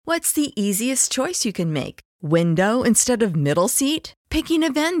What's the easiest choice you can make? Window instead of middle seat? Picking a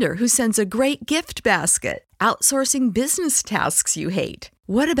vendor who sends a great gift basket? Outsourcing business tasks you hate?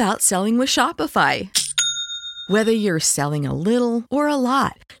 What about selling with Shopify? Whether you're selling a little or a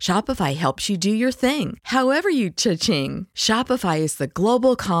lot, Shopify helps you do your thing, however you cha-ching. Shopify is the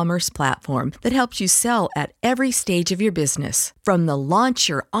global commerce platform that helps you sell at every stage of your business. From the launch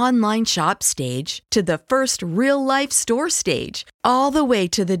your online shop stage to the first real-life store stage, all the way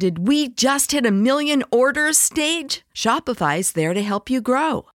to the did we just hit a million orders stage. Shopify's there to help you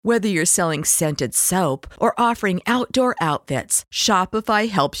grow. Whether you're selling scented soap or offering outdoor outfits, Shopify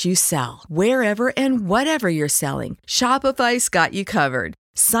helps you sell. Wherever and whatever you're selling, Shopify's got you covered.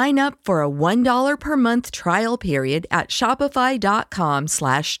 Sign up for a $1 per month trial period at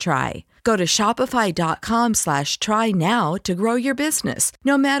shopify.com/try. Go to shopify.com/try now to grow your business,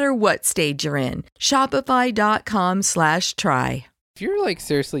 no matter what stage you're in. Shopify.com/try. If you're like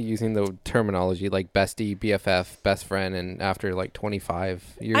seriously using the terminology like bestie, BFF, best friend, and after like 25,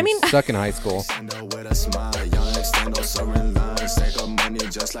 you're stuck in high school.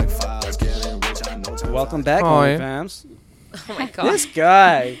 Welcome back, OnlyFams. Oh my god. This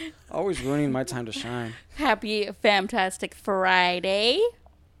guy always ruining my time to shine. Happy Fantastic Friday.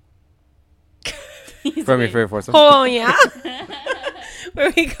 From your favorite foursome. Oh, yeah.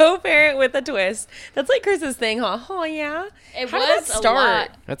 Where we co-parent with a twist. That's like Chris's thing, huh? Oh, yeah. It How was did that start? a lot.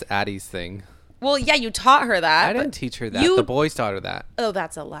 That's Addie's thing. Well, yeah, you taught her that. I didn't teach her that. The boys taught her that. Oh,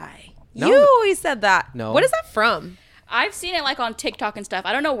 that's a lie. No. You always said that. No. What is that from? I've seen it like on TikTok and stuff.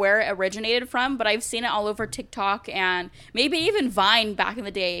 I don't know where it originated from, but I've seen it all over TikTok and maybe even Vine back in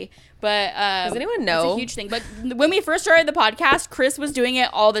the day. But does anyone know? It's a huge thing. But when we first started the podcast, Chris was doing it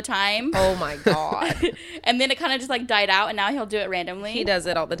all the time. Oh my god! And then it kind of just like died out, and now he'll do it randomly. He does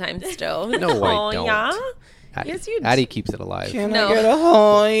it all the time still. No, I don't. Yeah? Yes, you. Addie keeps it alive. Can I get a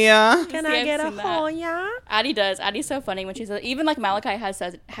oh yeah? Can I get a oh yeah? Addie does. Addie's so funny when she says. Even like Malachi has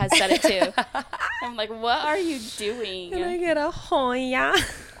said it too. I'm like, what are you doing? Can I get a oh yeah?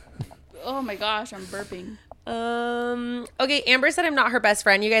 Oh my gosh, I'm burping. Okay, Amber said I'm not her best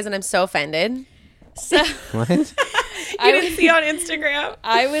friend, you guys, and I'm so offended. So What? You didn't see on Instagram?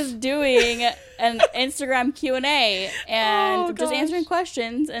 I was doing an Instagram Q&A and just answering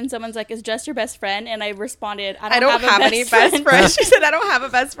questions, and someone's like, is Jess your best friend? And I responded, I don't have any best friends. She said, I don't have a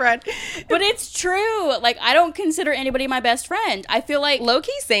best friend. But it's true. Like, I don't consider anybody my best friend. I feel like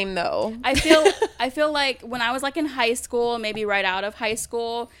low-key same though. I feel like when I was like in high school, maybe right out of high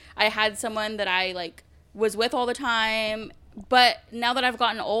school, I had someone that I like was with all the time. But now that I've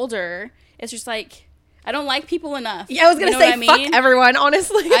gotten older, it's just like I don't like people enough. Yeah, I was gonna say fuck everyone,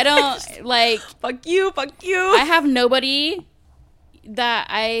 honestly. I don't like fuck you. I have nobody that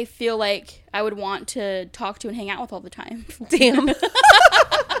I feel like I would want to talk to and hang out with all the time. Damn.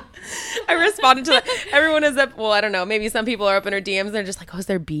 I responded to that. Everyone is up. Well, I don't know. Maybe some people are up in her DMs and they're just like, oh, is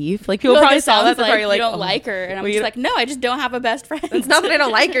there beef? Like people probably saw that. They're probably like, you don't like her. And I'm just like, no, I just don't have a best friend. It's not that I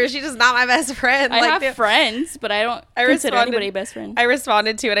don't like her. She's just not my best friend. I have friends, but I don't consider anybody a best friend. I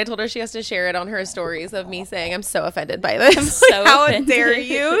responded to it. I told her she has to share it on her stories of me saying, I'm so offended by this. I'm so how offended. dare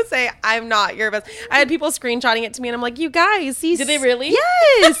you say I'm not your best. I had people screenshotting it to me and I'm like, you guys, see. Did they really?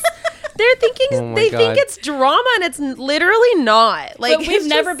 Yes. They're thinking think it's drama and it's literally not. Like, but we've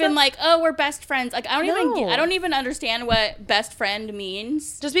never been like, oh, we're best friends. Like I don't even understand what best friend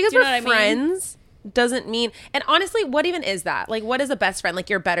means. Just because we're friends doesn't mean. And honestly, what even is that? Like, what is a best friend? Like,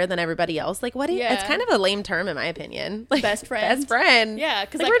 you're better than everybody else. Like, what? It's kind of a lame term in my opinion. Like, best friend. Best friend. Yeah,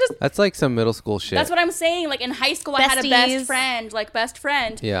 because like we're just. That's like some middle school shit. That's what I'm saying. Like in high school, I had a best friend. Like best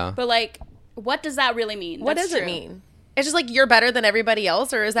friend. Yeah. But like, what does that really mean? What does it mean? It's just like you're better than everybody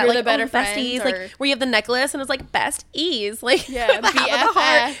else, or is that you're like the better besties? Like where you have the necklace and it's like best ease, like yeah,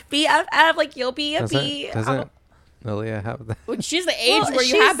 BFF, BFF, like you'll be a B. Doesn't Lilia have that? Well, she's the age where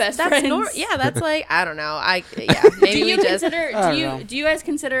you have best friends. Yeah, that's like I don't know. Maybe we just. Do you guys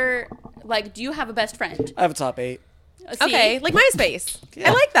consider like do you have a best friend? I have a top 8. Okay, like MySpace. Yeah.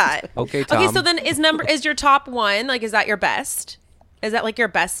 I like that. Okay, Tom. Okay, so then is your top one, like, is that your best? Is that like your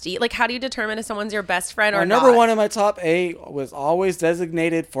bestie? Like, how do you determine if someone's your best friend or not? Number one in my top 8 was always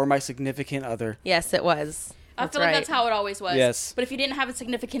designated for my significant other. Yes, it was. I feel like that's how it always was. Yes. But if you didn't have a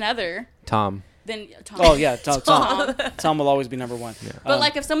significant other, Tom. Then Tom. Oh yeah, Tom. Tom will always be number one. Yeah. But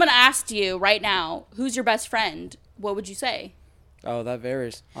like, if someone asked you right now, who's your best friend? What would you say? Oh, that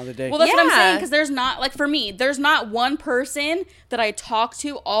varies on the day. Well, that's what I'm saying, because there's not, like, for me, there's not one person that I talk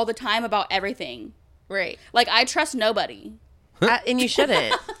to all the time about everything. Right. Like, I trust nobody. And you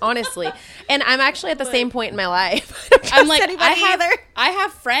shouldn't, honestly. And I'm actually at the same point in my life. I'm like, I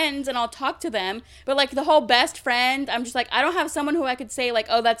have friends and I'll talk to them, but like the whole best friend, I'm just like, I don't have someone who I could say like,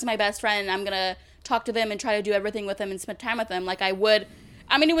 oh, that's my best friend, and I'm gonna talk to them and try to do everything with them and spend time with them like I would.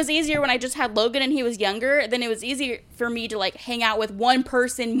 I mean, it was easier when I just had Logan and he was younger. Then it was easier for me to like hang out with one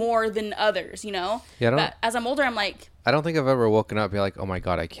person more than others, you know? Yeah, but as I'm older, I'm like, I don't think I've ever woken up and be like, oh my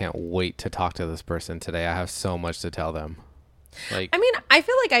God, I can't wait to talk to this person today. I have so much to tell them. Like, I mean, I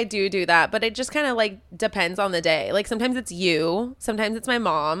feel like I do that, but it just kind of like depends on the day. Like sometimes it's you, sometimes it's my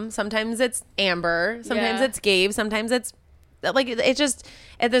mom, sometimes it's Amber, sometimes it's Gabe, sometimes it's like, it just,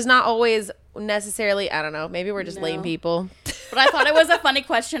 there's not always necessarily, I don't know, maybe we're just lame people. But I thought it was a funny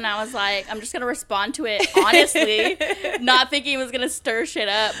question. I was like, I'm just going to respond to it honestly, not thinking it was going to stir shit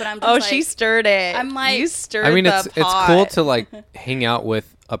up. But I'm just like, she stirred it. I'm like, you stirred I mean, the it's pot. cool to like hang out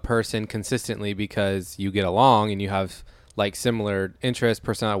with a person consistently because you get along and you have like similar interests,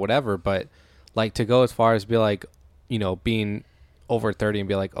 personality, whatever. But like to go as far as be like, you know, being over 30 and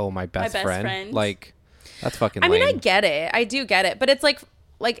be like, oh, my best friend. Like, that's fucking lame. I mean, I get it. I do get it. But it's like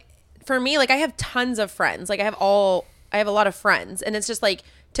for me, like I have tons of friends. Like I have a lot of friends, and it's just like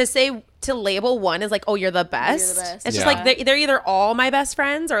to label one as like, oh, you're the best. It's just like they're either all my best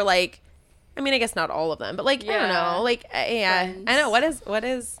friends or like, I mean, I guess not all of them, but like, I don't know, like, friends. I know what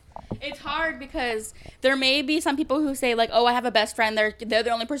is. It's hard because there may be some people who say like, oh, I have a best friend. They're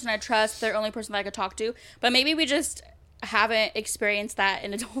the only person I trust. They're the only person that I could talk to. But maybe we just haven't experienced that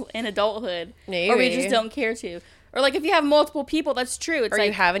in adulthood, or we just don't care to. Or, like, if you have multiple people, that's true. It's or like,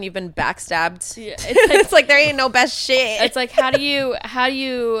 you haven't, you've been backstabbed. Yeah, it's like there ain't no best shit. It's like, how do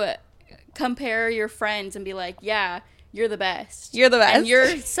you compare your friends and be like, yeah, you're the best. You're the best. And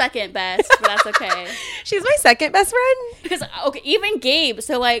you're second best, but that's okay. She's my second best friend? Because, okay, even Gabe.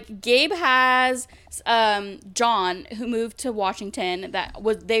 So, like, Gabe has John, who moved to Washington.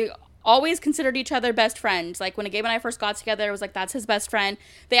 They always considered each other best friends. Like when Gabe and I first got together, it was like, that's his best friend.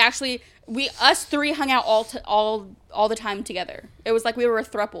 They actually, us three hung out all the time together. It was like we were a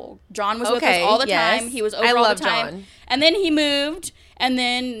throuple. John was with us all the time. He was over all the time. John. And then he moved, and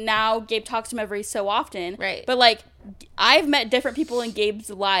then now Gabe talks to him every so often. Right. But like, I've met different people in Gabe's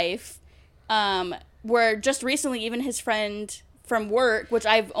life, where just recently, even his friend from work, which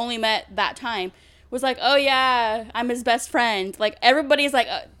I've only met that time, was like, oh yeah, I'm his best friend. Like everybody's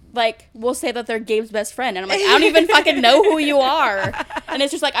like, we'll say that they're Gabe's best friend. And I'm like, I don't even fucking know who you are. And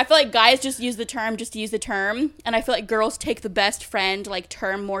it's just like, I feel like guys just use the term just to use the term. And I feel like girls take the best friend, like,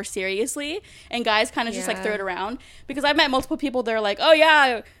 term more seriously. And guys kind of just, like, throw it around. Because I've met multiple people that are like, oh,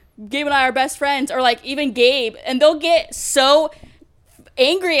 yeah, Gabe and I are best friends. Or, like, even Gabe. And they'll get so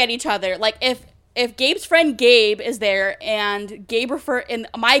angry at each other. Like, if Gabe's friend Gabe is there and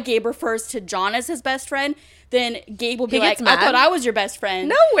my Gabe refers to John as his best friend, then Gabe will be like, I thought I was your best friend.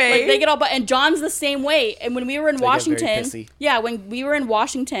 No way. Like, they get all, and John's the same way. And when we were in Washington, when we were in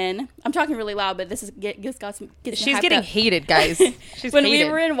Washington, I'm talking really loud, but this is she's getting hated, guys. She's when we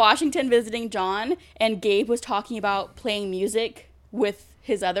were in Washington visiting John, and Gabe was talking about playing music with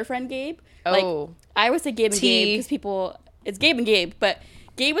his other friend Gabe. Oh, like, I always say Gabe and Gabe because it's Gabe and Gabe, but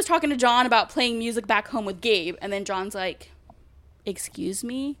Gabe was talking to John about playing music back home with Gabe, and then John's like, excuse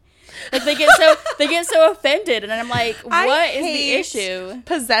me? Like, they get so offended, and I'm like, what is the issue?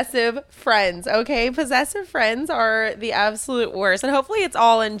 Possessive friends, okay? Possessive friends are the absolute worst, and hopefully it's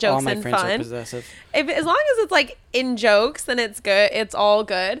all in jokes and fun. All my friends are possessive. As long as it's like in jokes, then it's good. It's all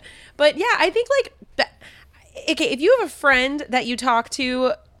good. But yeah, I think like, okay, if you have a friend that you talk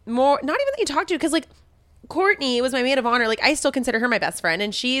to more, not even that you talk to, because like Courtney was my maid of honor. Like, I still consider her my best friend,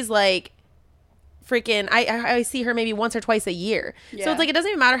 and she's like, freaking, I see her maybe once or twice a year. Yeah. So it's like, it doesn't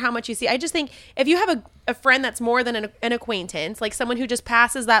even matter how much you see. I just think if you have a friend that's more than an acquaintance, like someone who just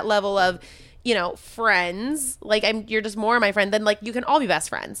passes that level of, you know, friends, like you're just more my friend, then like you can all be best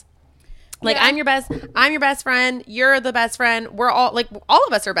friends. Like, yeah. I'm your best friend. You're the best friend. We're all, like, all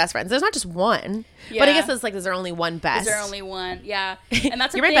of us are best friends. There's not just one. Yeah. But I guess it's like, is there only one best? Is there only one? Yeah. And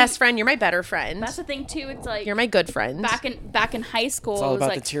that's you're my best friend. You're my better friend. That's the thing, too. It's like, you're my good friend. Back in high school, it's all about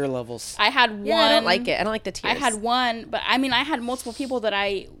like, the tier levels. I had one. Yeah, I don't like it. I don't like the tiers. I had one, but I mean, I had multiple people that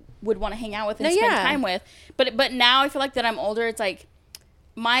I would want to hang out with and spend time with. But now I feel like that I'm older. It's like,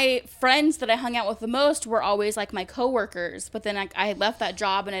 my friends that I hung out with the most were always like my coworkers, but then I left that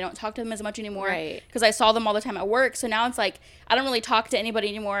job and I don't talk to them as much anymore, right? Because I saw them all the time at work. So now it's like I don't really talk to anybody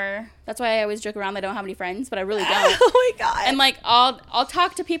anymore. That's why I always joke around that I don't have any friends, but I really don't. Oh my god! And like I'll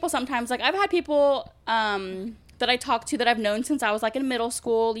talk to people sometimes. Like I've had people that I talk to that I've known since I was like in middle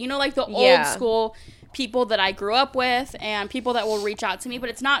school. You know, like the old school people that I grew up with, and people that will reach out to me. But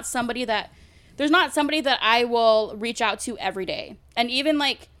it's not somebody that there's not somebody that I will reach out to every day. And even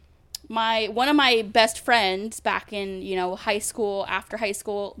like one of my best friends back in, high school, after high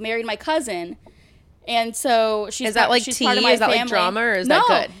school, married my cousin. And so she's part of my family. Is that like drama, or is that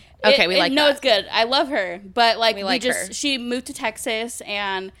good? Okay, we like that. No, it's good. I love her. But like she moved to Texas,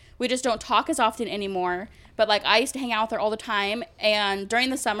 and we just don't talk as often anymore. But like I used to hang out with her all the time, and during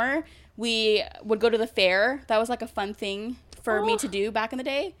the summer we would go to the fair. That was like a fun thing for me to do back in the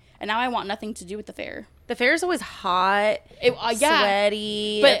day. And now I want nothing to do with the fair. The fair is always hot,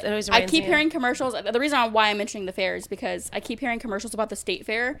 sweaty. But I keep hearing commercials. The reason why I'm mentioning the fair is because I keep hearing commercials about the state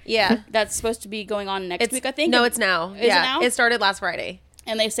fair. Yeah. That's supposed to be going on next week, I think. No, it's now. Is it now? It started last Friday.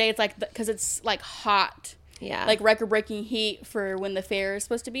 And they say it's like, because it's like hot. Yeah. Like record-breaking heat for when the fair is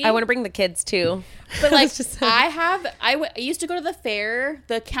supposed to be. I want to bring the kids too. But like, I used to go to the fair,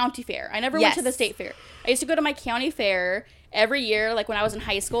 the county fair. I never went to the state fair. I used to go to my county fair every year, like when I was in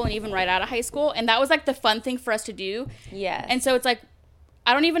high school and even right out of high school. And that was like the fun thing for us to do. Yeah. And so it's like,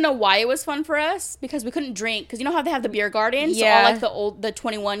 I don't even know why it was fun for us, because we couldn't drink. Because you know how they have the beer garden? Yeah. So all like the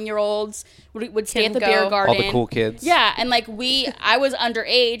 21-year-olds would stay at the beer garden. All the cool kids. Yeah. And like I was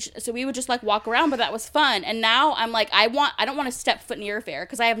underage, so we would just like walk around, but that was fun. And now I'm like, I don't want to step foot near a fair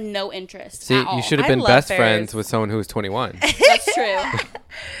because I have no interest. See, you should have been best friends with someone who was 21. That's true.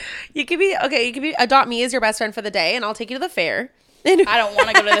 You could be adopt me as your best friend for the day, and I'll take you to the fair. I don't want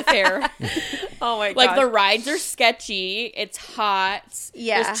to go to the fair. Oh my god! Like the rides are sketchy. It's hot.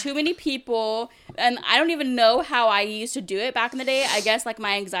 Yeah. There's too many people, and I don't even know how I used to do it back in the day. I guess like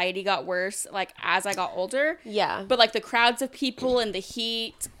my anxiety got worse like as I got older. Yeah. But like the crowds of people and the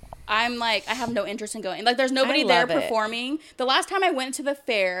heat, I'm like, I have no interest in going. Like there's nobody there performing. The last time I went to the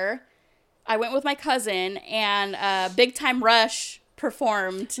fair, I went with my cousin, and Big Time Rush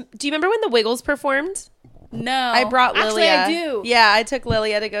performed. Do you remember when the Wiggles performed? No. I brought Lilia. Actually, I do. Yeah, I took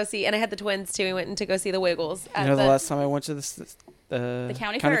Lilia to go see, and I had the twins too. We went to go see the Wiggles. The last time I went to the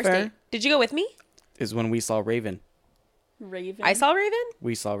county fair? Did you go with me? Is when we saw Raven. I saw Raven?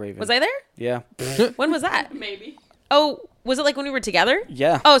 We saw Raven. Was I there? Yeah. When was that? Maybe. Oh, was it like when we were together?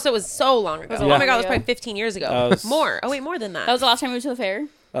 Yeah. Oh, so it was so long ago. Oh my god, it was probably 15 years ago. More. Oh wait, more than that. That was the last time we went to the fair?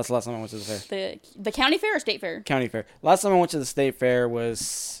 That's the last time I went to the fair. The county fair or state fair? County fair. Last time I went to the state fair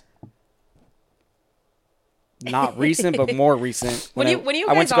was not recent, but more recent. When you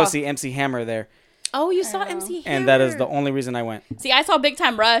I went to go see MC Hammer there. Oh, you saw MC Hammer. And that is the only reason I went. See, I saw Big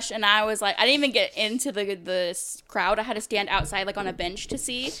Time Rush, and I was like, I didn't even get into the crowd. I had to stand outside like on a bench to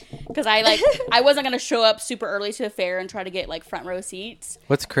see, because I wasn't gonna show up super early to the fair and try to get like front row seats.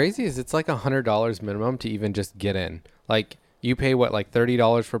 What's crazy is it's like $100 minimum to even just get in. Like you pay what, like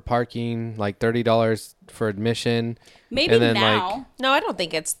 $30 for parking, like $30 for admission. Maybe and then now. No, I don't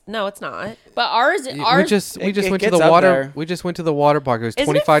think it's not. But ours. We just went to the water. We just went to the water park. It was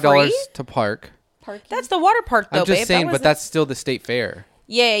 $25 to park. Parking? That's the water park, though. I'm just saying, but that's still the state fair.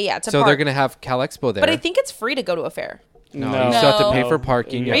 Yeah. So they're gonna have Cal Expo there. But I think it's free to go to a fair. No. You still have to pay for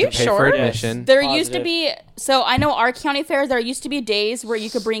parking. You have to pay for admission. Yes. There used to be. So I know our county fairs. There used to be days where you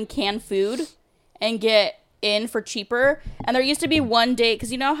could bring canned food and get in for cheaper, and there used to be one day,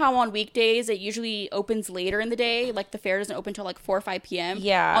 because you know how on weekdays it usually opens later in the day, like the fair doesn't open till like 4 or 5 p.m.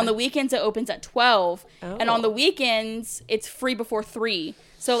 Yeah, on the weekends it opens at 12. And on the weekends it's free before 3.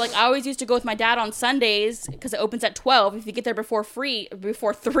 So like I always used to go with my dad on Sundays because it opens at 12. If you get there before 3 it's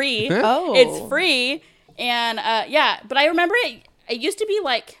free. And but I remember it used to be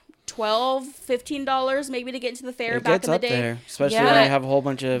like $12-$15 maybe to get into the fair back in the day. There, especially when you have a whole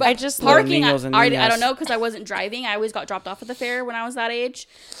bunch of parking. I don't know, because I wasn't driving. I always got dropped off at the fair when I was that age.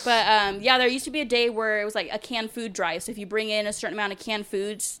 But there used to be a day where it was like a canned food drive. So if you bring in a certain amount of canned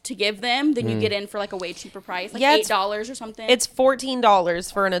foods to give them, then you get in for like a way cheaper price, like $8 or something. It's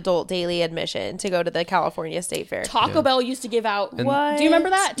 $14 for an adult daily admission to go to the California State Fair. Taco Bell used to give out. What? Do you remember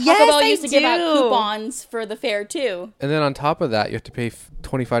that? Taco Bell used to give out coupons for the fair too. And then on top of that, you have to pay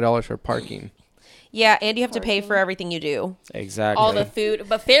 $25 for parking. Yeah, and you have to pay for everything you do. Exactly. All the food.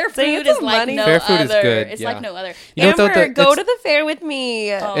 But fair food is like no other. Fair food is good. It's like no other. Amber, go to the fair with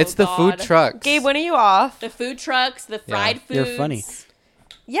me. It's the food trucks. Gabe, when are you off? The food trucks, the fried foods. You're funny.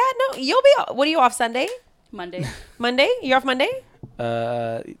 Yeah, no, you'll be off. What are you off Sunday? Monday. Monday? You're off Monday?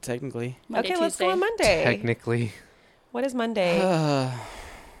 Technically. Monday, okay, let's go on Monday. Technically. What is Monday?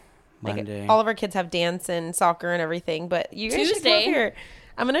 Monday. Like, all of our kids have dance and soccer and everything, but you guys should go Tuesday. here.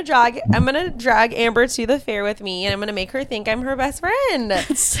 I'm gonna drag Amber to the fair with me, and I'm gonna make her think I'm her best friend.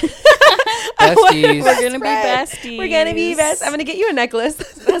 Besties. We're gonna be besties. We're gonna be best. I'm gonna get you a necklace.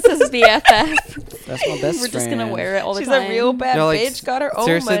 This is BFF. That's my best friend. We're just gonna wear it all the She's time. a real bad bitch. Got her own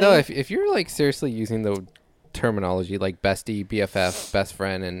seriously money. though, if you're like seriously using the terminology, like bestie, BFF, best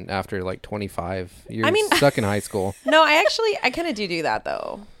friend, and after like 25, you're stuck in high school. No, I kind of do that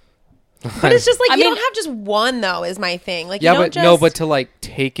though. But it's just like you don't have just one though. Is my thing. Like yeah, but no, but to like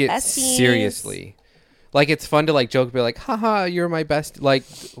take it seriously, like it's fun to like joke, be like, haha, you're my best, like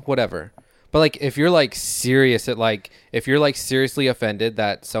whatever. But like if you're like serious at like if you're like seriously offended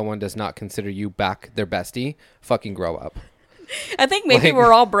that someone does not consider you back their bestie, fucking grow up. I think maybe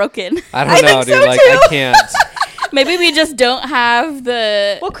we're all broken. I don't know, dude. So like too. I can't. Maybe we just don't have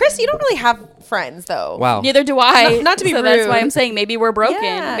the. Well, Chris, you don't really have friends though. Wow. Neither do I. Not to be rude. That's why I'm saying maybe we're broken.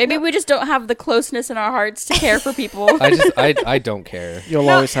 Yeah, maybe we just don't have the closeness in our hearts to care for people. I don't care. You'll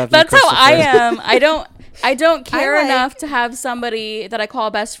always have. That's how I am. I don't care enough to have somebody that I call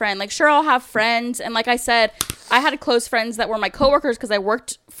a best friend. Like, sure, I'll have friends. And like I said, I had close friends that were my coworkers because I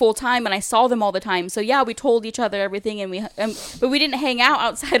worked full time and I saw them all the time. So yeah, we told each other everything, and but we didn't hang out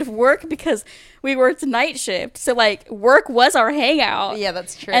outside of work because we worked night shift. So like work was our hangout. Yeah,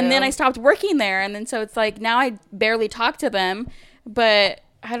 that's true. And then I stopped working there, and then so it's like now I barely talk to them. But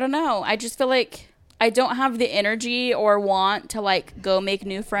I don't know. I just feel like I don't have the energy or want to like go make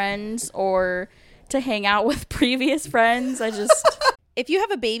new friends or to hang out with previous friends. I just If you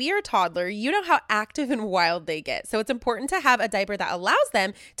have a baby or a toddler, you know how active and wild they get. So it's important to have a diaper that allows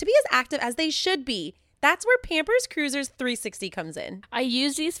them to be as active as they should be. That's where Pampers Cruisers 360 comes in. I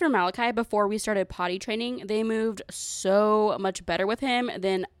used these for Malachi before we started potty training. They moved so much better with him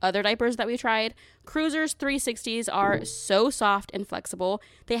than other diapers that we tried. Cruisers 360s are so soft and flexible.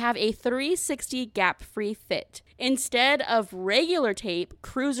 They have a 360 gap-free fit. Instead of regular tape,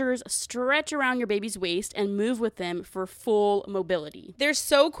 Cruisers stretch around your baby's waist and move with them for full mobility. They're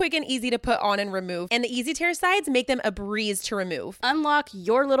so quick and easy to put on and remove, and the easy tear sides make them a breeze to remove. Unlock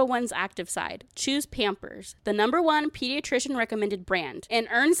your little one's active side. Choose Pampers, the #1 pediatrician recommended brand, and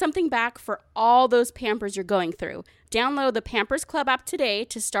earn something back for all those Pampers you're going through. Download the Pampers Club app today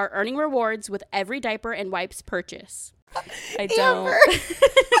to start earning rewards with every diaper and wipes purchase. I don't.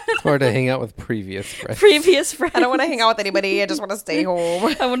 Or to hang out with previous friends. I don't want to hang out with anybody. I just want to stay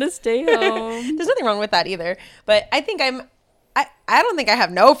home. I want to stay home. There's nothing wrong with that either. But I think I don't think I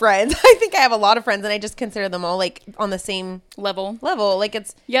have no friends. I think I have a lot of friends, and I just consider them all like on the same level. Like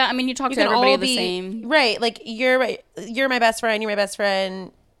it's yeah. I mean, you talk to everybody the same, right? Like you're my best friend. You're my best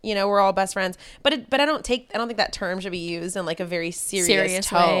friend. You know, we're all best friends. But I don't think that term should be used in like a very serious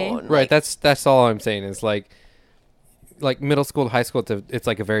tone. Right. That's all I'm saying is like middle school, high school. It's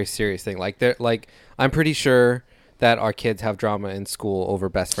like a very serious thing. Like I'm pretty sure that our kids have drama in school over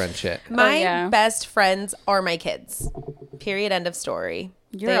best friend shit. My best friends are my kids. Period. End of story.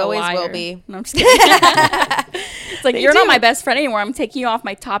 You're they a always liar. will be. No, I'm just kidding. It's like you're not my best friend anymore. I'm taking you off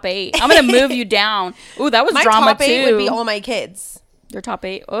my top 8. I'm gonna move you down. Ooh, that was my drama top 8 too. would be all my kids. Your top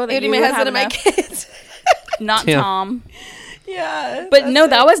 8. Oh, it would be my husband and my kids. Not Tom. Yeah. But no,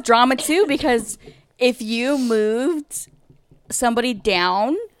 that was drama too, because if you moved somebody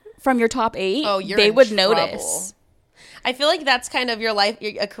down from your top 8, they would notice. I feel like that's kind of your life,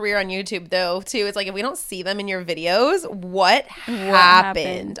 a career on YouTube though too. It's like if we don't see them in your videos, what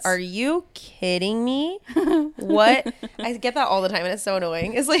happened? Are you kidding me? What? I get that all the time and it's so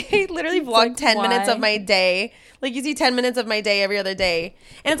annoying. It's like I literally vlog like, 10 minutes of my day. Like you see 10 minutes of my day every other day.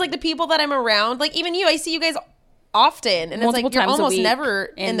 And it's like the people that I'm around, like even you, I see you guys often, and multiple it's like you're almost week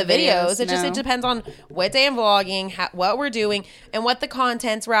never in the videos. It depends on what day I'm vlogging, what we're doing, and what the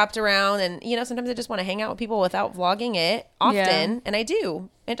content's wrapped around. And you know, sometimes I just want to hang out with people without vlogging it often, and I do.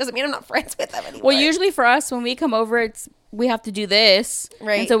 It doesn't mean I'm not friends with them anymore. Well, usually for us, when we come over, we have to do this,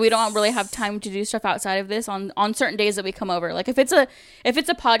 right? And so we don't really have time to do stuff outside of this on certain days that we come over. Like if it's a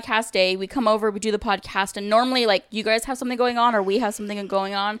podcast day, we come over, we do the podcast, and normally like you guys have something going on or we have something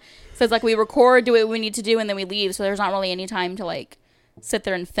going on. So it's like we record, do what we need to do, and then we leave. So there's not really any time to like sit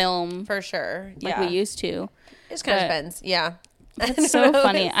there and film for sure, like we used to. It just kind of depends, yeah. It's so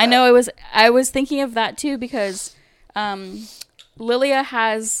funny. I know I was thinking of that too because Lilia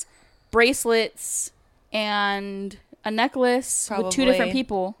has bracelets and a necklace with 2 different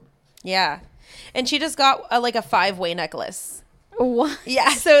people. Yeah. And she just got a 5-way necklace. What? Yeah,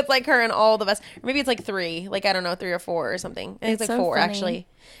 so it's like her and all the best. Maybe it's like 3. Like, I don't know, 3 or 4 or something. I think it's like so 4, funny. Actually.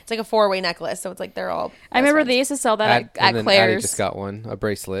 It's like a 4-way necklace, so it's like they're all I remember they used to sell that at Claire's. Addie just got one, a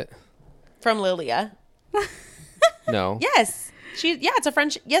bracelet. From Lilia. No. Yes. It's a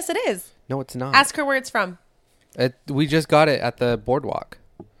French. Yes, it is. No, it's not. Ask her where it's from. We just got it at the boardwalk.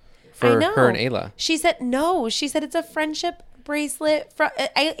 For her and Ayla. She said no. She said it's a friendship bracelet from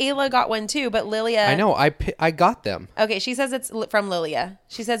Ayla got one too, but Lilia. I know. I got them. Okay, she says it's from Lilia.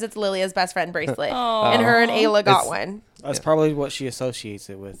 She says it's Lilia's best friend bracelet, and her and Ayla got one. That's probably what she associates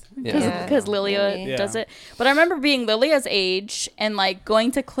it with. Because Lilia does it. But I remember being Lilia's age and like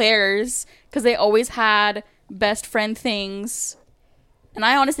going to Claire's because they always had best friend things, and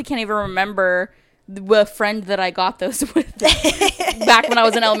I honestly can't even remember the friend that I got those with back when I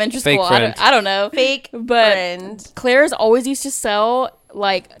was in elementary school. I don't know. But friend. Claire's always used to sell,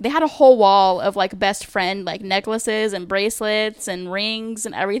 like, they had a whole wall of, like, best friend, like, necklaces and bracelets and rings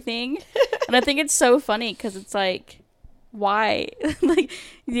and everything. And I think it's so funny because it's like, why? Like,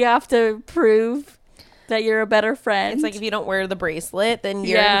 you have to prove that you're a better friend. It's like, if you don't wear the bracelet, then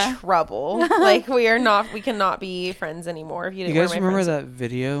you're in trouble. Like, we cannot be friends anymore if you didn't wear my bracelet. You guys remember that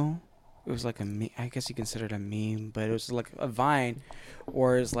video? It was like a meme. I guess you consider it a meme, but it was like a Vine,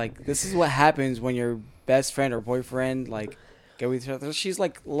 or it's like, this is what happens when your best friend or boyfriend like get with each other. She's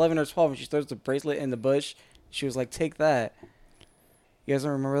like 11 or 12, and she throws the bracelet in the bush. She was like, "Take that." You guys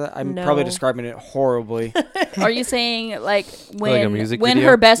don't remember that? I'm probably describing it horribly. Are you saying like when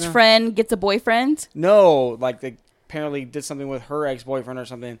her best friend gets a boyfriend? No, like they apparently did something with her ex-boyfriend or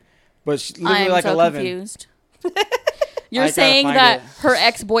something, but she's literally like 11. Confused. You're saying that her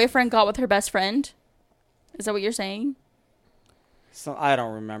ex-boyfriend got with her best friend? Is that what you're saying? So I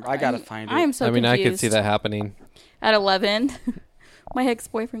don't remember. I gotta find it. I'm so confused. I could see that happening. At 11, my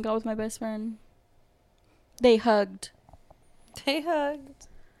ex-boyfriend got with my best friend. They hugged. I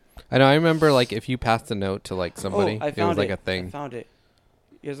know. I remember, like, if you passed a note to like somebody, it was like a thing. I found it.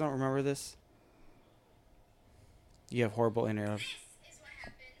 You guys don't remember this? You have horrible internet. This is what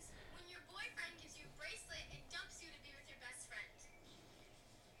happens when your boyfriend gives you a bracelet and dumps you to be with your best friend.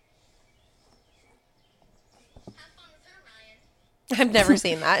 Have fun with her, Ryan. I've never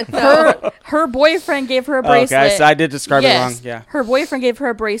seen that. Her boyfriend gave her a bracelet. Okay, so I did describe it wrong. Yeah. Her boyfriend gave her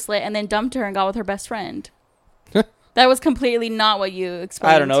a bracelet and then dumped her and got with her best friend. That was completely not what you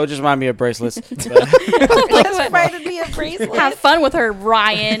explained. I don't know. It just reminded me of bracelets. Just reminded me of bracelets. Have fun with her,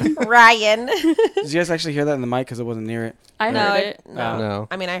 Ryan. Did you guys actually hear that in the mic? Because it wasn't near it. I heard it. No.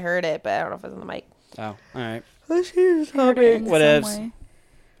 I mean, I heard it, but I don't know if it was on the mic. Oh, all right. Whatevs.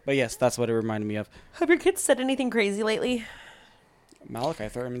 But yes, that's what it reminded me of. Have your kids said anything crazy lately? Malachi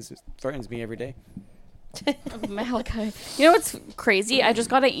threatens me every day. Malachi. You know what's crazy? I just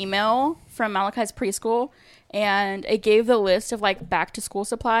got an email from Malachi's preschool, and it gave the list of like back to school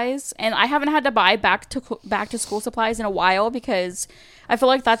supplies, and I haven't had to buy back to school supplies in a while because I feel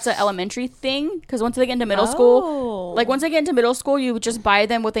like that's an elementary thing, because once they get into middle school, you just buy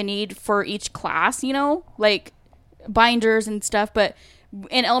them what they need for each class, you know, like binders and stuff. But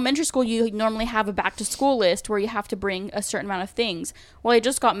in elementary school, you normally have a back to school list where you have to bring a certain amount of things. Well, I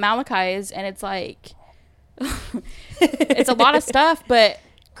just got Malachi's, and it's like it's a lot of stuff, but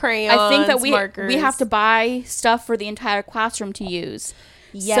crayons, I think that markers. we have to buy stuff for the entire classroom to use.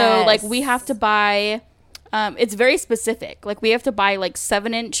 Yes. So like we have to buy it's very specific. Like we have to buy like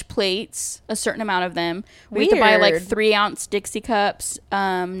 7-inch plates, a certain amount of them. We have to buy like 3-ounce Dixie cups,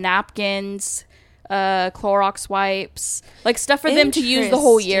 napkins, Clorox wipes, like stuff for them to use the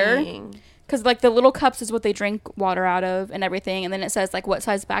whole year. Because like the little cups is what they drink water out of and everything. And then it says like what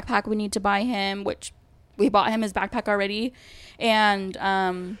size backpack we need to buy him, which we bought him his backpack already. And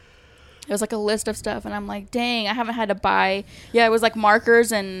it was like a list of stuff, and I'm like, dang, I haven't had to buy. Yeah, it was like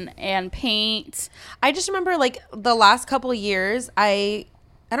markers and paint. I just remember like the last couple of years, I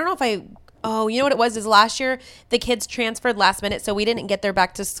don't know if you know what it was, is last year the kids transferred last minute, so we didn't get their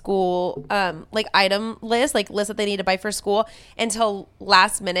back to school like item list, like list that they need to buy for school until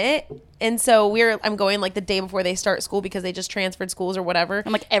last minute. And so I'm going like the day before they start school because they just transferred schools or whatever.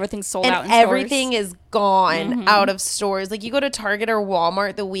 And like everything's sold out in everything stores. Is gone out of stores. Like you go to Target or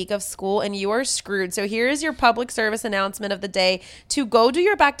Walmart the week of school and you are screwed. So here is your public service announcement of the day to go do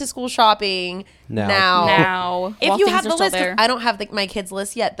your back to school shopping now. If you have the list, I don't have my kids'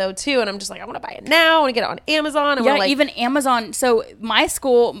 list yet though too. And I'm just like, I want to buy it now. I want to get it on Amazon. And even Amazon. So my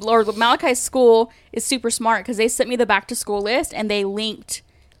school, or Malachi's school, is super smart because they sent me the back to school list and they linked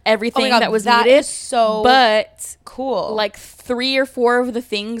everything that was needed. Is so but cool. Like 3 or 4 of the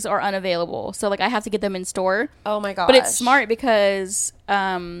things are unavailable, so like I have to get them in store. Oh my god! But it's smart because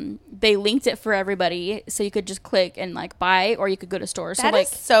they linked it for everybody, so you could just click and like buy, or you could go to stores. That is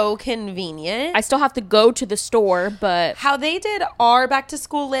so convenient. I still have to go to the store, but how they did our back to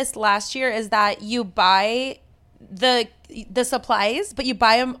school list last year is that you buy the supplies, but you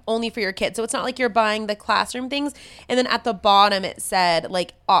buy them only for your kids. So it's not like you're buying the classroom things. And then at the bottom it said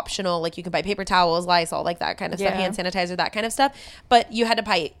like optional, like you can buy paper towels, Lysol, like that kind of stuff, hand sanitizer, that kind of stuff. But you had to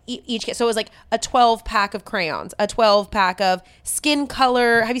buy each kid. So it was like a 12 pack of crayons, a 12 pack of skin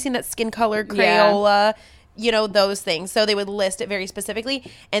color. Have you seen that skin color Crayola? You know, those things. So they would list it very specifically.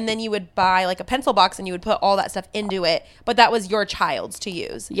 And then you would buy like a pencil box and you would put all that stuff into it. But that was your child's to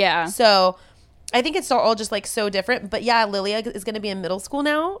use. Yeah. So I think it's all just like so different. But yeah, Lilia is going to be in middle school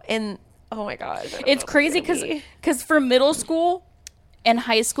now. And oh my God. It's crazy because for middle school and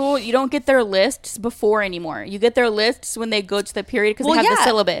high school, you don't get their lists before anymore. You get their lists when they go to the period because they have the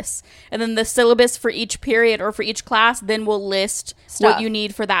syllabus. And then the syllabus for each period or for each class then will list what you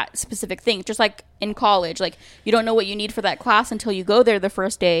need for that specific thing. Just like in college. Like, you don't know what you need for that class until you go there the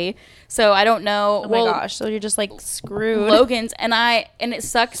first day. So I don't know. Oh my gosh. So you're just like screwed. Logan's and it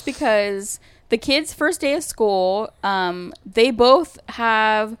sucks because the kids' first day of school, they both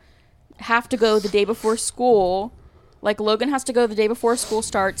have to go the day before school. Like, Logan has to go the day before school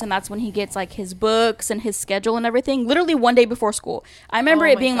starts, and that's when he gets like his books and his schedule and everything. Literally one day before school. I remember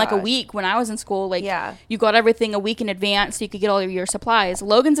it being like a week when I was in school. Like, you got everything a week in advance so you could get all of your supplies.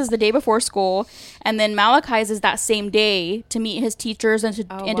 Logan's is the day before school, and then Malachi's is that same day to meet his teachers and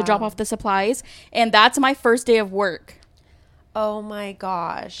to drop off the supplies. And that's my first day of work. Oh my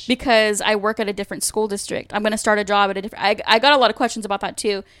gosh. Because I work at a different school district. I'm going to start a job at a different... I got a lot of questions about that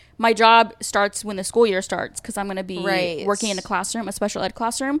too. My job starts when the school year starts because I'm going to be working in a classroom, a special ed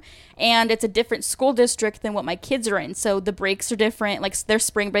classroom. And it's a different school district than what my kids are in. So the breaks are different. Like, their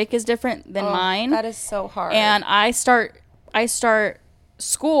spring break is different than mine. That is so hard. And I start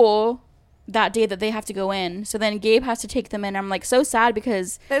school that day that they have to go in. So then Gabe has to take them in. I'm like so sad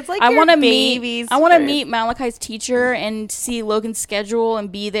because it's like I want to meet Malachi's teacher and see Logan's schedule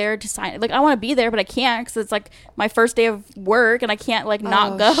and be there to sign. Like, I want to be there, but I can't because it's like my first day of work and I can't like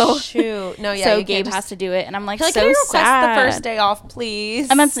not go. Shoot. No, yeah. So Gabe has to do it, and I'm like so can you request sad. The first day off, please?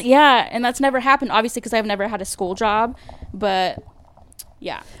 And that's never happened, obviously, because I've never had a school job. But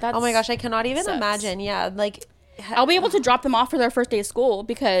yeah, that's oh my gosh, I cannot even imagine. Yeah, like I'll be able to drop them off for their first day of school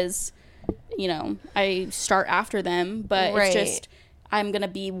because, you know, I start after them, but it's just I'm gonna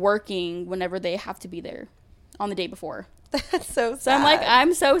be working whenever they have to be there on the day before. That's so sad. So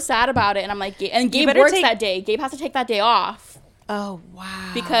I'm so sad about it, and I'm like, and Gabe works that day. Gabe has to take that day off. Oh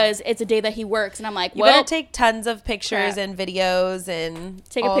wow! Because it's a day that he works, and I'm like, you better take tons of pictures and videos and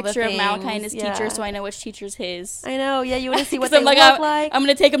take a picture of Malachi and his teacher, so I know which teacher's his. I know, yeah. You want to see what they look like. I'm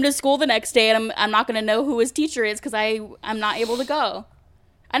gonna take him to school the next day, and I'm not gonna know who his teacher is because I'm not able to go.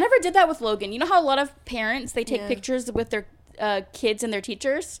 I never did that with Logan. You know how a lot of parents, they take pictures with their kids and their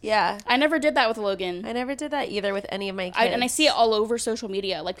teachers? Yeah. I never did that with Logan. I never did that either with any of my kids. And I see it all over social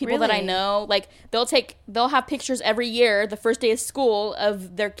media. Like, people that I know, like, they'll have pictures every year, the first day of school,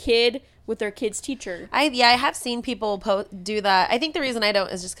 of their kid with their kid's teacher. I have seen people do that. I think the reason I don't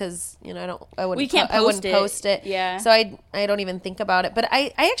is just because, you know, I wouldn't post it. Yeah. So I don't even think about it. But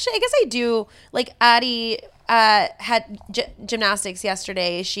I actually, I guess I do. Like, Addie had gymnastics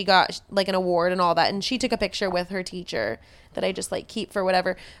yesterday. She got like an award and all that, and she took a picture with her teacher that I just like keep for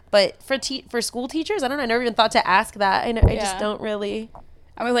whatever. But for school teachers, I don't know. I never even thought to ask that. I just don't really.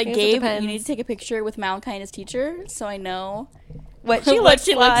 I was like, Gabe, you need to take a picture with Malachi and his teacher so I know what she looks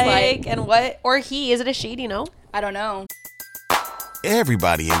like and what, or he, is it a she, do you know? I don't know.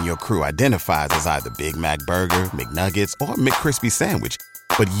 Everybody in your crew identifies as either Big Mac Burger, McNuggets, or McCrispy Sandwich.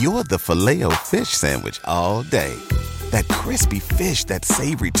 But you're the Filet-O-Fish Sandwich all day. That crispy fish, that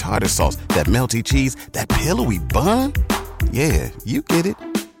savory tartar sauce, that melty cheese, that pillowy bun. Yeah, you get it.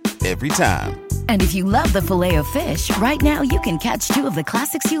 Every time. And if you love the Filet-O-Fish, right now you can catch two of the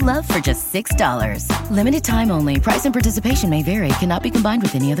classics you love for just $6. Limited time only. Price and participation may vary. Cannot be combined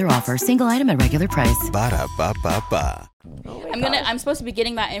with any other offer. Single item at regular price. Ba-da-ba-ba-ba. I'm supposed to be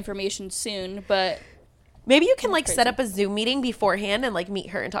getting that information soon, but maybe you can like set up a Zoom meeting beforehand and like meet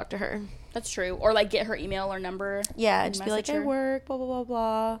her and talk to her. That's true. Or like get her email or number. Yeah, and just be like, I work, blah, blah, blah,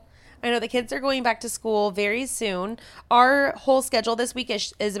 blah. I know the kids are going back to school very soon. Our whole schedule this week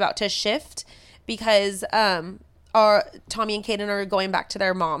is about to shift because our Tommy and Kaden are going back to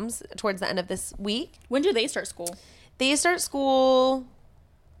their moms towards the end of this week. When do they start school? They start school,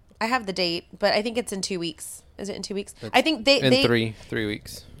 I have the date, but I think it's in 2 weeks. Is it in 2 weeks? I think they 3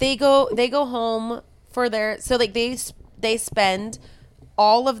 weeks. They go home for their, so like they spend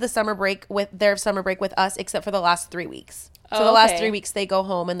all of the summer break with us except for the last 3 weeks. So the last 3 weeks they go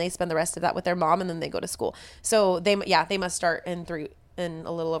home and they spend the rest of that with their mom, and then they go to school. So they must start in in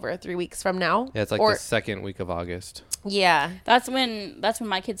a little over 3 weeks from now. Yeah, it's like the second week of August. Yeah. That's when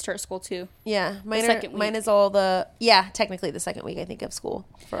my kids start school too. Yeah. Mine is all technically the second week, I think, of school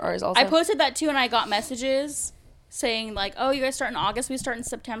for ours also. I posted that too, and I got messages saying like, oh, you guys start in August, we start in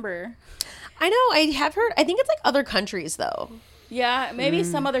September. I know. I have heard. I think it's like other countries though. Yeah, maybe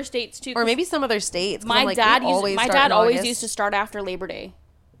some other states too. Or maybe some other states. My dad always used to start after Labor Day.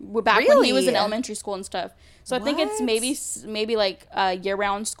 Back when he was in elementary school and stuff. So I think it's maybe like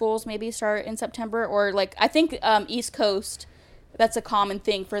year-round schools maybe start in September, or like I think East Coast. That's a common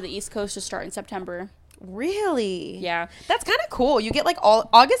thing for the East Coast to start in September. Really? Yeah. That's kind of cool. You get like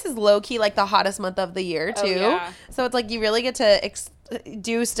August is low key like the hottest month of the year too. Oh, yeah. So it's like you really get to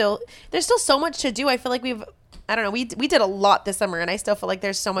there's still so much to do. I feel like I don't know, we did a lot this summer, and I still feel like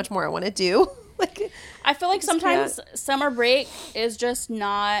there's so much more I want to do. Like, I feel like sometimes summer break is just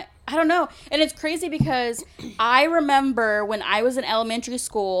not, I don't know. And it's crazy because I remember when I was in elementary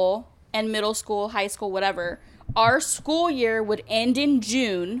school and middle school, high school, whatever, our school year would end in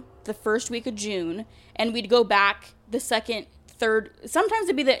June, the first week of June, and we'd go back the second, third, sometimes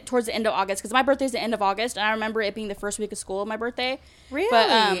it'd be towards the end of August, because my birthday's the end of August, and I remember it being the first week of school of my birthday.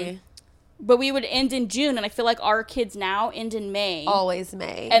 Really? But we would end in June, and I feel like our kids now end in May. Always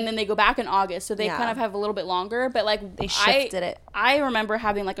May. And then they go back in August, so they kind of have a little bit longer. But, like, they shifted it. I remember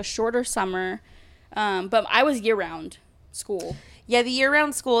having, like, a shorter summer, but I was year-round school. Yeah, the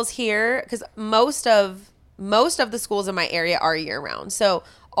year-round schools here, because most of the schools in my area are year-round. So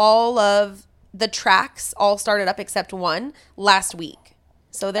all of the tracks all started up except one last week.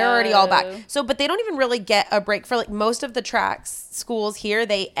 So they're already all back. So, but they don't even really get a break for, like, most of the tracks schools here,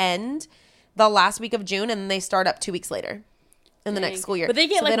 they end the last week of June, and then they start up 2 weeks later in the next school year. But they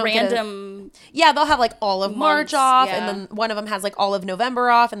get random. Yeah, they'll have like all of March off, yeah. and then one of them has like all of November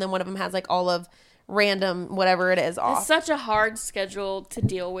off, and then one of them has like all of random whatever it is off. It's such a hard schedule to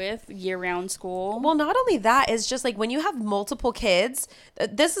deal with, year-round school. Well, not only that, it's just like when you have multiple kids,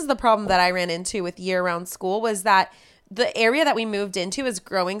 this is the problem that I ran into with year-round school, was that the area that we moved into is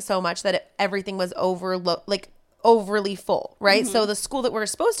growing so much that everything was overly full, right? Mm-hmm. So the school that we're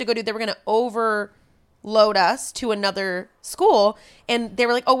supposed to go to, they were going to overload us to another school, and they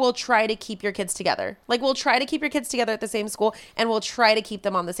were like, oh, we'll try to keep your kids together. Like, we'll try to keep your kids together at the same school, and we'll try to keep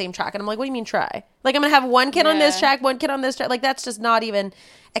them on the same track. And I'm like, what do you mean try? Like, I'm going to have one kid on this track, one kid on this track. Like, that's just not even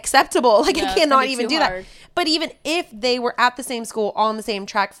acceptable. Like, I cannot even do that. But even if they were at the same school on the same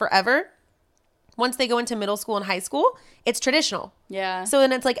track forever, once they go into middle school and high school, it's traditional. Yeah. So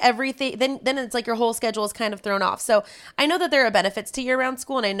then it's like everything, then it's like your whole schedule is kind of thrown off. So I know that there are benefits to year-round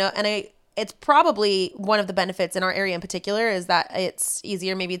school, and it's probably one of the benefits in our area in particular is that it's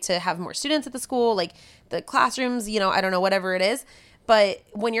easier maybe to have more students at the school, like the classrooms, I don't know, whatever it is. But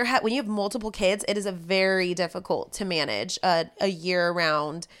when you have multiple kids, it is a very difficult to manage a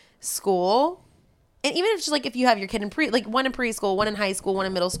year-round school. And even if it's just like if you have your kid in one in preschool, one in high school, one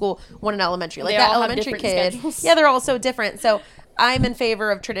in middle school, one in elementary, like that elementary kid, yeah, they're all so different. So I'm in favor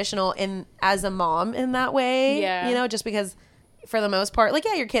of traditional as a mom in that way, just because for the most part, like,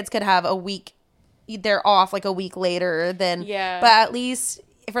 yeah, your kids could have a week, they're off like a week later than, but at least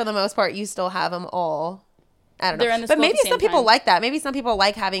for the most part, you still have them all. I don't know. But maybe some people like that. Maybe some people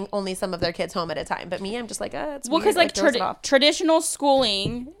like having only some of their kids home at a time. But me, I'm just like, it's well, because like traditional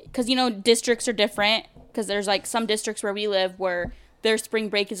schooling, because districts are different. Because there's like some districts where we live where their spring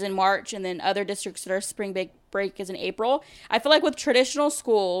break is in March, and then other districts that our spring break is in April. I feel like with traditional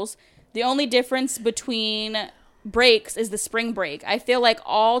schools, the only difference between breaks is the spring break. I feel like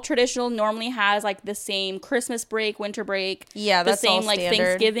all traditional normally has like the same Christmas break, winter break, that's the same all like standard.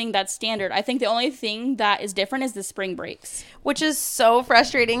 Thanksgiving. That's standard. I think the only thing that is different is the spring breaks, which is so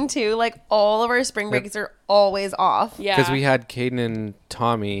frustrating too. Like all of our spring breaks are always off. Yeah, because we had Caden and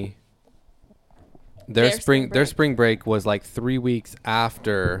Tommy. Their spring break was like 3 weeks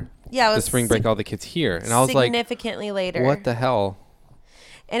after the spring break. All the kids here, and I was like, significantly later. What the hell?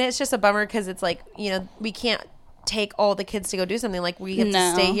 And it's just a bummer because it's like we can't take all the kids to go do something. Like we have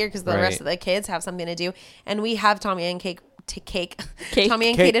to stay here because the rest of the kids have something to do, and we have Tommy and Tommy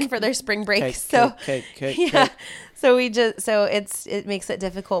and Caden for their spring break. So it makes it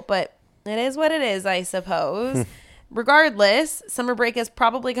difficult, but it is what it is, I suppose. Regardless, summer break is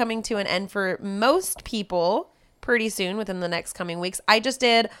probably coming to an end for most people pretty soon within the next coming weeks. I just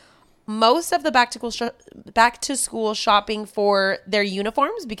did most of the back to school shopping for their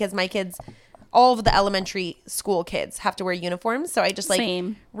uniforms because my kids, all of the elementary school kids have to wear uniforms. So I just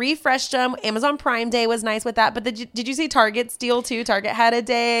refreshed them. Amazon Prime Day was nice with that. But did you see Target's deal too? Target had a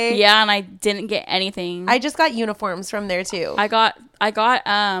day. Yeah, and I didn't get anything. I just got uniforms from there too. I got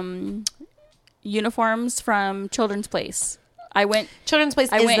uniforms from Children's Place. I went Children's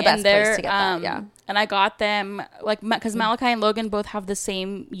Place is the best place to get that. Yeah, and I got them like because Malachi and Logan both have the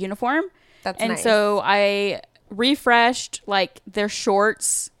same uniform. That's and nice. so I refreshed like their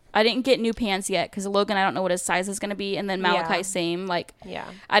shorts. I didn't get new pants yet because Logan, I don't know what his size is going to be. And then Malachi, same. Like,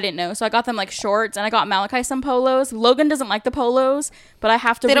 I didn't know. So I got them like shorts and I got Malachi some polos. Logan doesn't like the polos, but I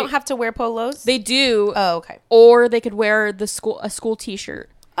have to. They don't have to wear polos? They do. Oh, okay. Or they could wear a school t-shirt.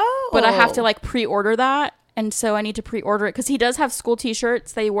 Oh. But I have to like pre-order that. And so I need to pre-order it because he does have school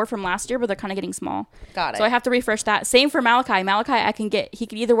t-shirts that he wore from last year, but they're kind of getting small. Got it. So I have to refresh that. Same for Malachi. He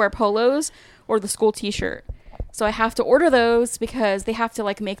could either wear polos or the school t-shirt. So I have to order those because they have to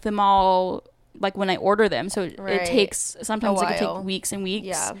like make them all like when I order them. So it takes sometimes it can take weeks and weeks.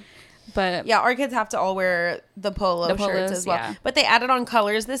 Yeah. But yeah, our kids have to all wear the polo shirts as well. Yeah. But they added on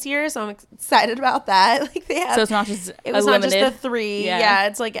colors this year, so I'm excited about that. Like they have, so it's not just it was limited. not just the 3. Yeah,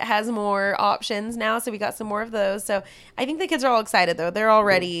 it's like it has more options now, so we got some more of those. So I think the kids are all excited though. They're all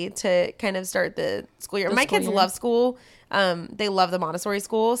ready to kind of start the school year. My kids love school. They love the Montessori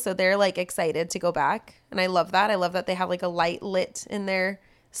school, so they're like excited to go back, and I love that. I love that they have like a light lit in their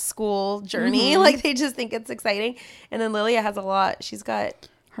school journey. Like they just think it's exciting. And then Lilia has a lot. She's got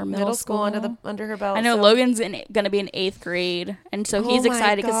her middle school under her belt. I know Logan's going to be in 8th grade, and so he's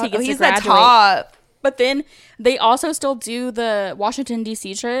excited because he gets to graduate. The top. But then they also still do the Washington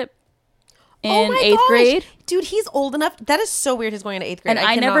D.C. trip in 8th grade. Dude, he's old enough. That is so weird. He's going to 8th grade. And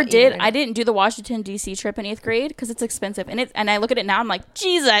I never did. I didn't do the Washington D.C. trip in 8th grade because it's expensive. And I look at it now. I'm like,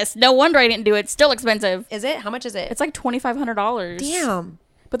 Jesus, no wonder I didn't do it. It's still expensive. Is it? How much is it? It's like $2,500. Damn.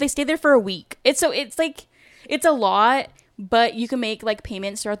 But they stay there for a week. It's a lot. But you can make like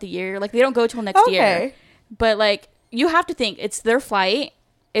payments throughout the year. Like they don't go till next year. But like you have to think it's their flight.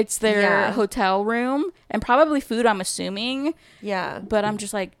 It's their hotel room and probably food, I'm assuming. Yeah. But I'm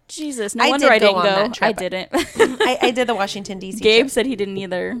just like, Jesus, no wonder I didn't go. I didn't. I did the Washington, D.C. Gabe said he didn't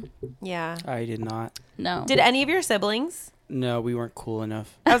either. Yeah. I did not. No. Did any of your siblings? No, we weren't cool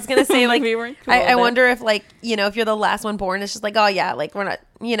enough. I was going to say, like, we weren't cool I wonder if, like, you know, if you're the last one born, it's just like, oh, yeah, like, we're not,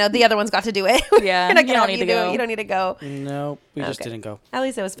 you know, the other one's got to do it. Yeah. You don't need to go. You don't need to go. No, we just didn't go. At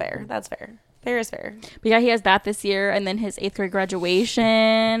least it was fair. That's fair. Fair is fair. But yeah, he has that this year and then his 8th grade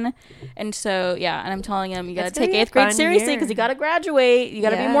graduation. And so, yeah, and I'm telling him, you got to take 8th grade seriously because you got to graduate. You got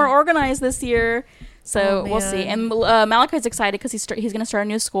to be more organized this year. So we'll see. And Malachi's excited because he's going to start a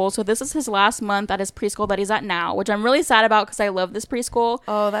new school. So this is his last month at his preschool that he's at now, which I'm really sad about because I love this preschool.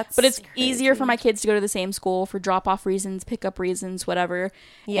 Oh, that's But it's easier for my kids to go to the same school for drop-off reasons, pick-up reasons, whatever.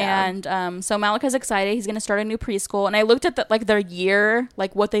 Yeah. And so Malachi's excited. He's going to start a new preschool. And I looked at their year,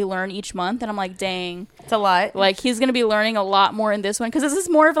 like what they learn each month, and I'm like, dang. It's a lot. Like he's going to be learning a lot more in this one because this is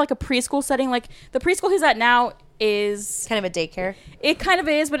more of like a preschool setting. Like the preschool he's at now is kind of a daycare. It kind of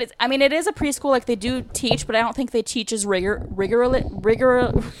is, but it is a preschool. Like they do teach, but I don't think they teach as rigorously.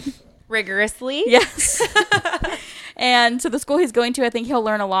 Yes. And so the school he's going to, I think he'll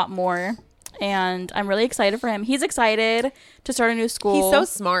learn a lot more. And I'm really excited for him. He's excited to start a new school. He's so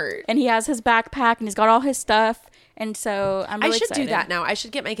smart. And he has his backpack and he's got all his stuff. And so I'm really excited. I should do that now. I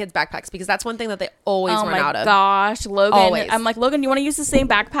should get my kids backpacks because that's one thing that they always run out of. Oh my gosh, Logan. Always. I'm like, Logan, you want to use the same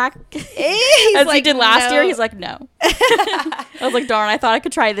backpack as he did last year? He's like, no. I was like, darn, I thought I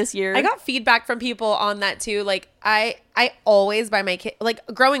could try this year. I got feedback from people on that too. Like I always buy my kid, like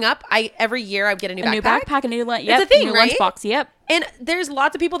growing up, every year I would get a new backpack. A new lunch. It's a thing, new right? Lunchbox. Yep. And there's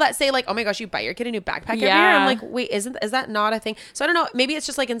lots of people that say like, oh my gosh, you buy your kid a new backpack every year. I'm like, wait, is that not a thing? So I don't know. Maybe it's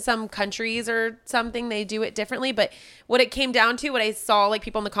just like in some countries or something they do it differently. But what it came down to, what I saw like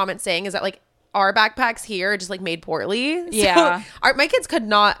people in the comments saying is that like our backpacks here are just like made poorly. Yeah. So my kids could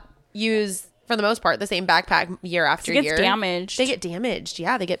not use, for the most part, the same backpack year after year. It gets damaged. They get damaged.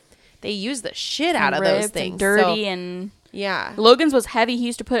 Yeah, they use the shit out of those things. And dirty and yeah. Logan's was heavy. He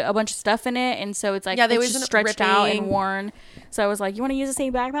used to put a bunch of stuff in it, and so it's like they was just stretched out and worn. So I was like, "You want to use the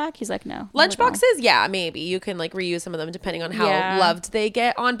same backpack?" He's like, "No." Lunchboxes, yeah, maybe you can like reuse some of them depending on how loved they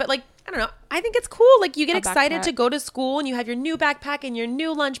get on. But like, I don't know. I think it's cool. Like you get excited to go to school and you have your new backpack and your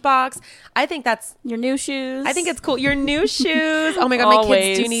new lunchbox. I think that's your new shoes. I think it's cool. Your new shoes. Oh my god, my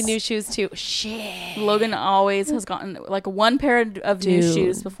kids do need new shoes too. Shit. Logan always has gotten like one pair of new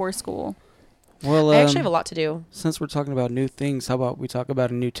shoes before school. Well, I actually have a lot to do. Since we're talking about new things, how about we talk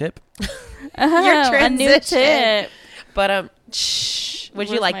about a new tip? Your transition. A new tip. But would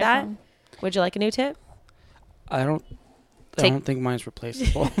you like that? Phone? Would you like a new tip? I don't think mine's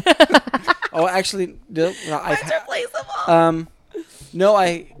replaceable. Oh, actually, no, mine's replaceable.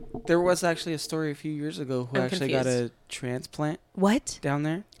 No, there was actually a story a few years ago who got a transplant. What? Down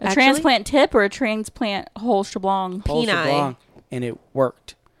there? Transplant tip or a transplant whole shablong? Whole shablong, and it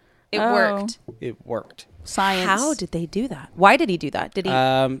worked. It worked. It worked. Science. How did they do that? Why did he do that? Did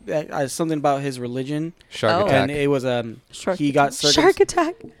he? Something about his religion. Shark attack. And it was he got shark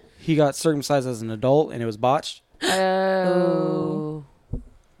attack. He got circumcised as an adult, and it was botched. Oh.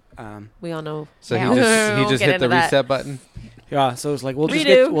 We all know. So he just hit the reset button. Yeah, so it's like we'll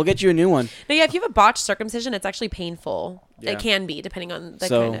get you a new one. No, yeah, if you have a botched circumcision, it's actually painful. Yeah. It can be, depending on the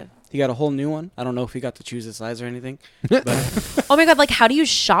so kind of. He got a whole new one. I don't know if he got to choose the size or anything. But Oh my god! Like, how do you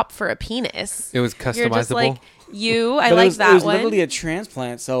shop for a penis? It was customizable. You're just like I but like that it was one. literally a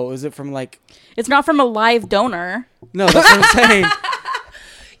transplant. So is it from like? It's not from a live donor. No, that's what I'm saying.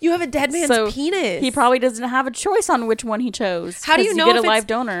 You have a dead man's penis. He probably doesn't have a choice on which one he chose. How do you know get if a live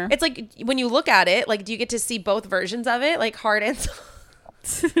donor? It's like when you look at it, like, do you get to see both versions of it, like hard and soft?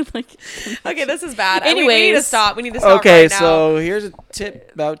 Okay, this is bad. Anyways, we need to stop. We need to stop. Okay, right now. so here's a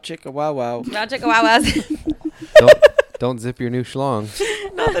tip about Chicka Wow Wow. About Chicka Wow Wows. Don't zip your new schlong.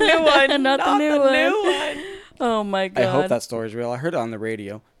 Not the new one. Not the new one. Oh my god! I hope that story's real. I heard it on the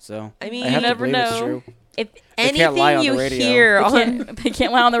radio, so I mean, I have you never to believe it's know. true. If They can't lie anything on you the radio. hear They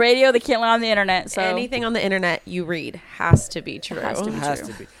can't lie on the radio. They can't lie on the internet. So anything on the internet you read has to be true. has to be Has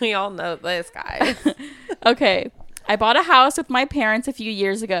true. to be. We all know this guy. Okay. I bought a house with my parents a few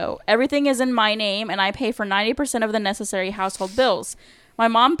years ago. Everything is in my name, and I pay for 90% of the necessary household bills. My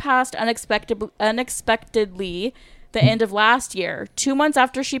mom passed unexpectedly the end of last year. 2 months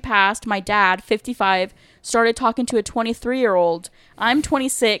after she passed, my dad, 55, started talking to a 23-year-old. I'm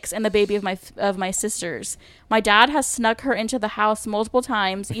 26 and the baby of my sisters. My dad has snuck her into the house multiple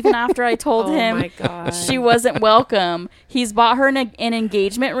times, even after I told him she wasn't welcome. He's bought her an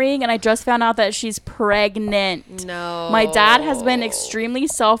engagement ring, and I just found out that she's pregnant. No. My dad has been extremely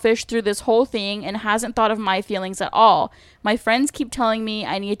selfish through this whole thing and hasn't thought of my feelings at all. My friends keep telling me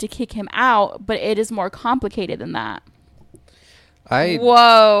I need to kick him out, but it is more complicated than that.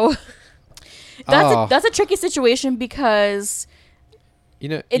 Whoa. That's a tricky situation because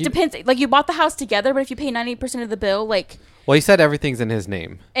it depends. Like, you bought the house together, but if you pay 90% of the bill, like, well, he said everything's in his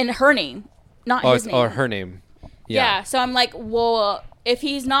name. In her name, not his name. Or her name. Yeah. So I'm like, well, if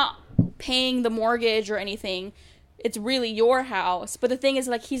he's not paying the mortgage or anything, it's really your house. But the thing is,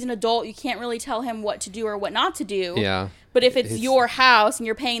 like, he's an adult. You can't really tell him what to do or what not to do. Yeah. But if it's your house and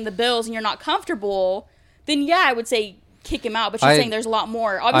you're paying the bills and you're not comfortable, then yeah, I would say kick him out. But she's saying there's a lot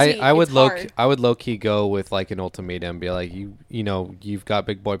more. Obviously, I would low key go with like an ultimatum, be like, you've got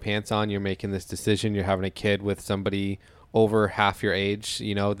big boy pants on, you're making this decision, you're having a kid with somebody over half your age,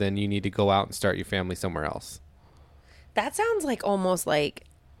 then you need to go out and start your family somewhere else. That sounds like almost like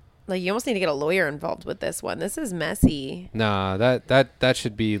you almost need to get a lawyer involved with this one. This is messy. Nah, that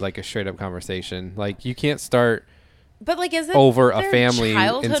should be like a straight up conversation. Like, you can't start but like, is it over a family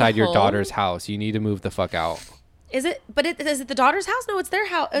inside your home? Daughter's house. You need to move the fuck out. Is it? But is it the daughter's house? No, it's their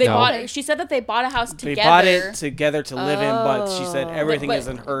house. They bought it. She said that they bought a house together. They bought it together to live in, but she said everything is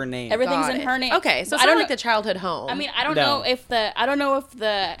in her name. Everything's in her name. Okay, so it's not like the childhood home. I mean, I don't know if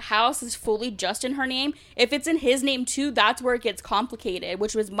the house is fully just in her name. If it's in his name too, that's where it gets complicated.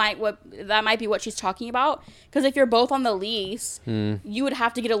 Which might be what she's talking about. Because if you're both on the lease, you would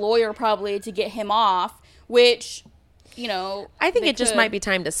have to get a lawyer probably to get him off. Which, I think it just might be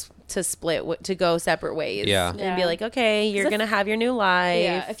time to split, to go separate ways. Yeah. And be like, okay, you're going to have your new life.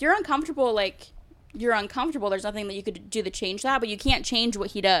 Yeah. If you're uncomfortable, you're uncomfortable, there's nothing that you could do to change that, but you can't change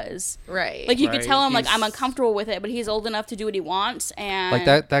what he does. Right. Like, you could tell him, like, I'm uncomfortable with it, but he's old enough to do what he wants, and...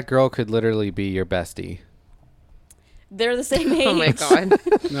 Like, that girl could literally be your bestie. They're the same age. Oh, my God.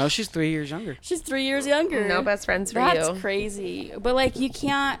 No, she's 3 years younger. She's 3 years younger. No best friends for That's you. That's crazy. But, like, you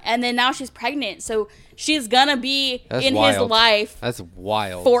can't... And then now she's pregnant, so she's gonna be That's in wild. his life... That's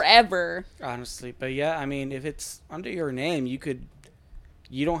wild. Forever. Honestly. But, yeah, I mean, if it's under your name,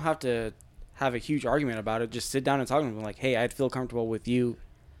 you don't have to have a huge argument about it. Just sit down and talk to them like, hey, I'd feel comfortable with you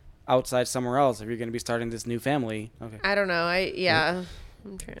outside somewhere else if you're going to be starting this new family. Okay. I don't know.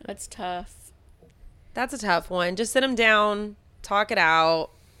 That's tough. That's a tough one. Just sit them down, talk it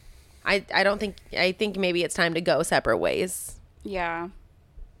out. I think maybe it's time to go separate ways. Yeah.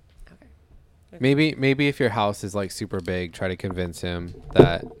 Okay. Maybe if your house is like super big, try to convince him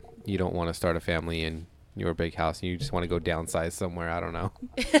that you don't want to start a family in your big house and you just want to go downsize somewhere. I don't know.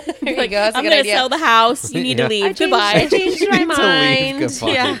 There you go. That's I'm going to sell the house. You need to leave. Goodbye. I changed my mind.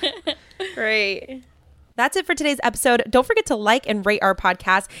 Goodbye. Yeah. Great. That's it for today's episode. Don't forget to like and rate our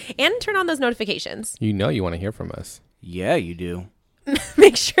podcast and turn on those notifications. You want to hear from us. Yeah, you do.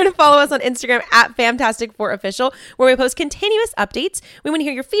 Make sure to follow us on Instagram at Fantastic4Official, where we post continuous updates. We want to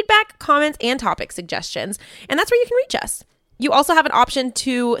hear your feedback, comments, and topic suggestions. And that's where you can reach us. You also have an option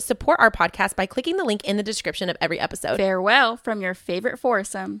to support our podcast by clicking the link in the description of every episode. Farewell from your favorite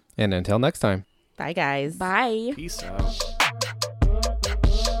foursome. And until next time. Bye, guys. Bye. Peace out.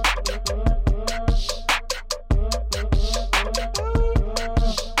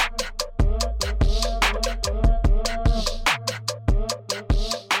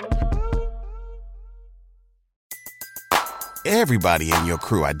 Everybody in your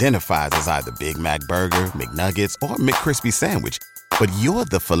crew identifies as either Big Mac Burger, McNuggets, or McCrispy Sandwich. But you're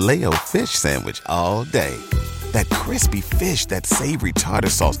the Filet-O-Fish Sandwich all day. That crispy fish, that savory tartar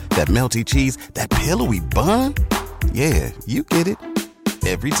sauce, that melty cheese, that pillowy bun. Yeah, you get it.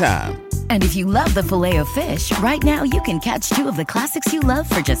 Every time. And if you love the Filet-O-Fish, right now you can catch 2 of the classics you love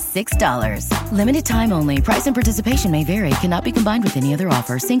for just $6. Limited time only. Price and participation may vary. Cannot be combined with any other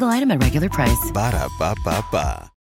offer. Single item at regular price. Ba-da-ba-ba-ba.